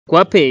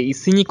Kwape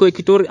isinyiko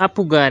ikitori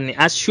apugani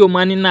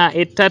ashomani na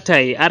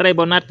etatai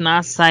arebonat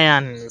na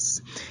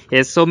science.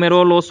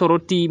 Somero lo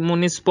Soroti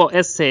Municipal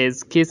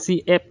SS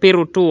kesi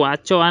eperoto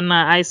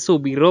achoana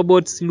Aisub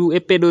robots lu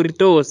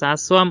epedoritos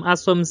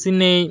asom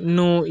sine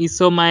no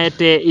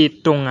isomaete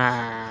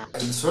itunga.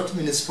 In Soroti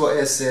Municipal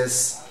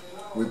SS,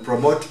 we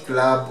promote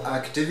club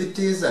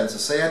activities and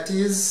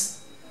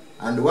societies,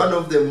 and one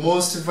of the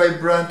most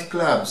vibrant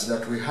clubs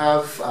that we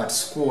have at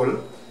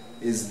school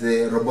is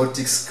the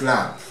Robotics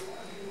Club.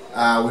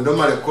 We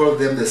normally call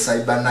them the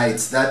Cyber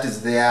Knights. That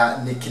is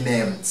their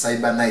nickname,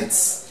 Cyber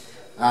Knights.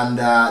 And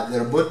the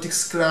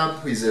Robotics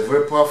Club is a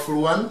very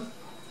powerful one.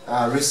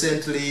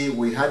 Recently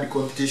we had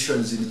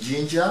competitions in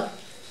Jinja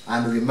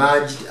and we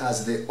emerged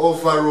as the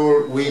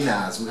overall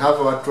winners. We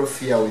have our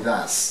trophy here with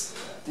us.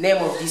 The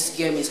name of this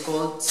game is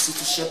called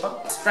City Shaper.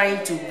 It's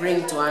trying to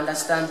bring to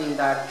understanding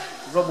that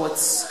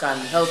robots can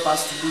help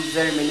us to do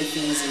very many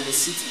things in the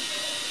city.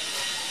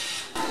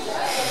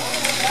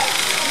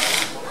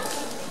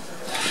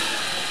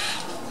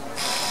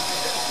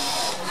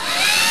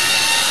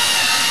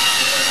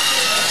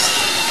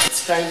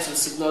 It's trying to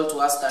signal to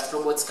us that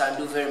robots can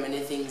do very many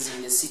things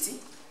in the city.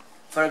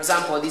 For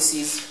example, this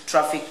is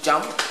traffic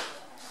jam,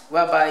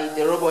 whereby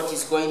the robot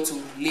is going to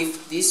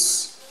lift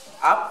this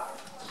up.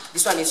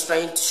 This one is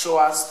trying to show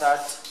us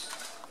that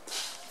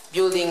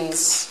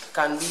buildings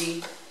can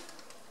be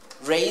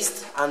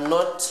raised and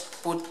not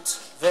put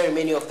very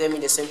many of them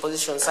in the same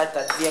position such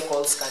that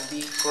vehicles can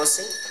be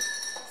crossing.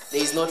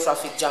 There is no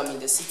traffic jam in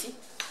the city.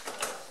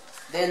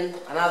 Then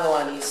another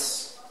one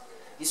is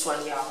this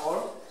one here,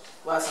 hole.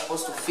 We are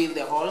supposed to fill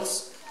the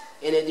holes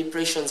in the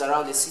depressions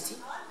around the city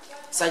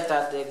such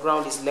that the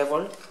ground is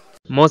level.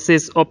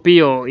 Moses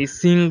Opio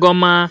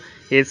isingoma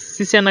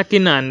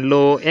esisianakinan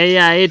lo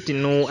eya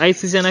etinu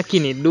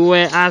aisisianakini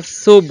duwe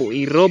asobu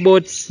I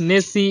robots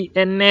nesi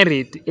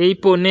enerit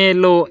eipone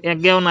lo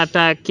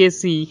egeonata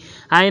kesi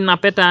aina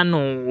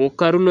petano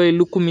okarulo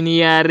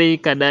ilukuminiare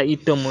kada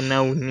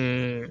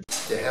itomunauni.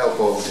 The help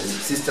of the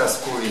sister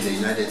school in the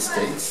United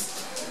States,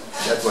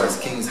 that was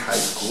King's High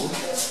School.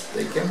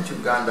 They came to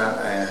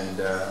Uganda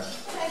and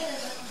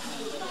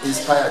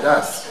inspired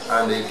us,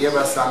 and they gave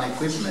us some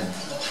equipment.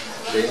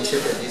 They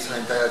initiated this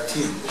entire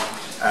team,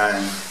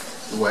 and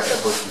we were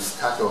able to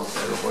start off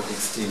a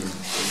robotics team.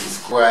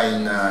 We were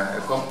in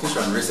a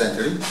competition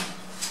recently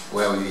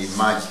where we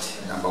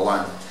emerged number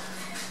 1.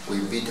 We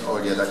beat all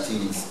the other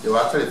teams. There were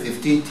actually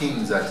 15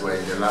 teams that were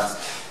in the last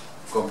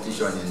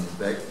competition in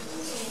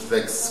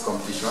VEX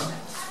competition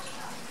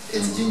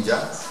in Jinja.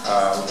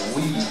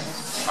 We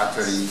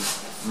actually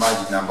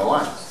emerged number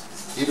 1.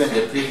 Even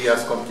the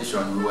previous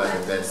competition, we were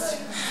the best.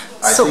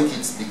 I think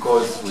it's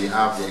because we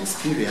have the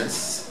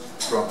experience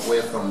from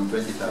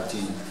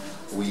 2013.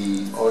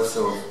 We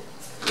also,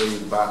 way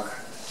back,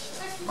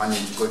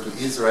 managed to go to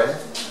Israel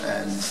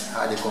and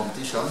had a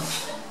competition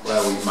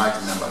where we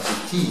marked number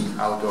 15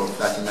 out of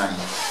 39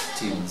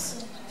 teams.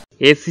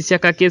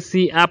 Esishaka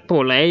kesi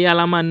apola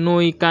eyalama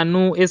noi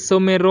kanu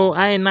esomero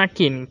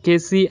aenakin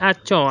kesi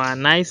achoa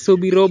na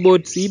Aisub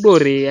robots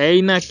ibore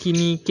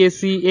aenakini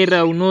kesi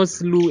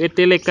eraunos lu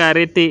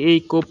etelekarete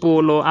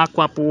eikopolo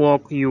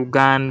aquapuok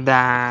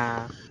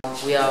Uganda.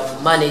 We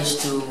have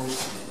managed to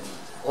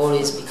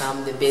always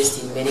become the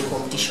best in many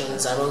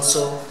competitions and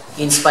also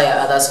inspire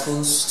other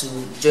schools to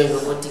join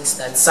robotics,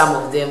 that some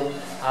of them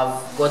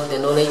have got the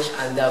knowledge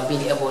and they have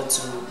been able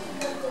to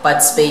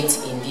participate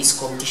in these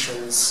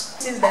competitions.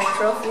 This is the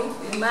trophy.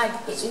 We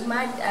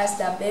emerged as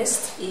the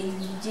best in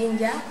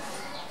Jinja.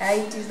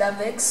 It is the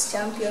VEX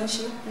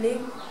Championship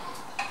League,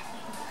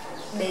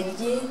 the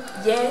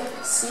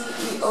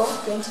JCEO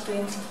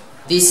 2020.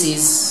 This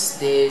is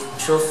the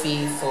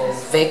trophy for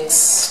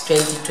VEX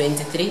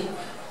 2023,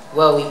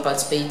 where we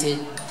participated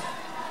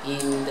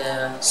in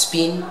the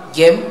spin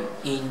game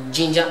in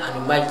Jinja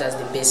and emerged as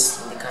the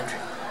best in the country.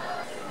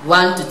 We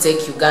want to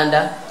take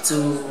Uganda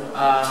to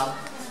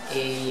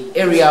an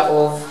area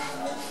of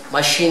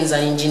machines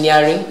and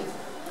engineering,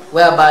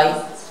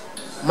 whereby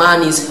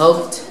man is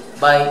helped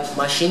by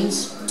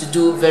machines to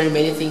do very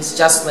many things,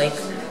 just like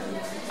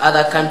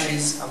other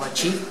countries have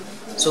achieved.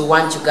 So we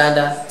want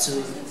Uganda to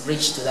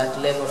reach to that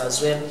level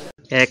as well.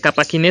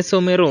 Kapakine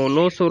somero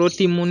lo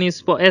Soroti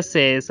Municipal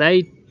SS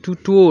ai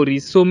tutuori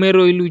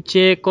somero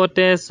iluche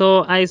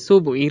koteso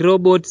Aisub I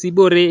robots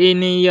ibore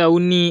ene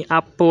yauni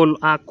apol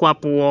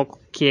aquapuok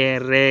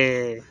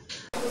kere.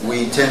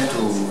 We tend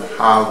to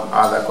have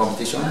other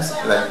competitions,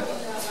 like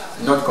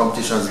not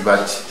competitions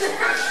but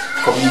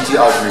community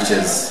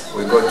outreaches.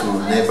 We go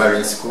to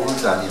neighboring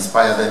schools and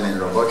inspire them in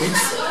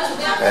robotics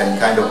and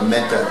kind of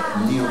mentor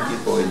new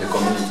people in the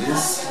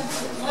communities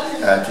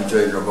to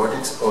join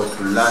robotics or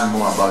to learn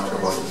more about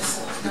robotics,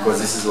 because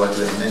this is what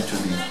we're meant to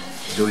be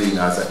doing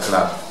as a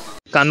club.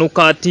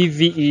 Kanuka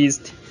TV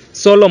East,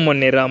 Solomon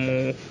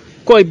Eramu,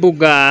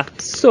 Koibuga,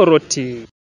 Soroti.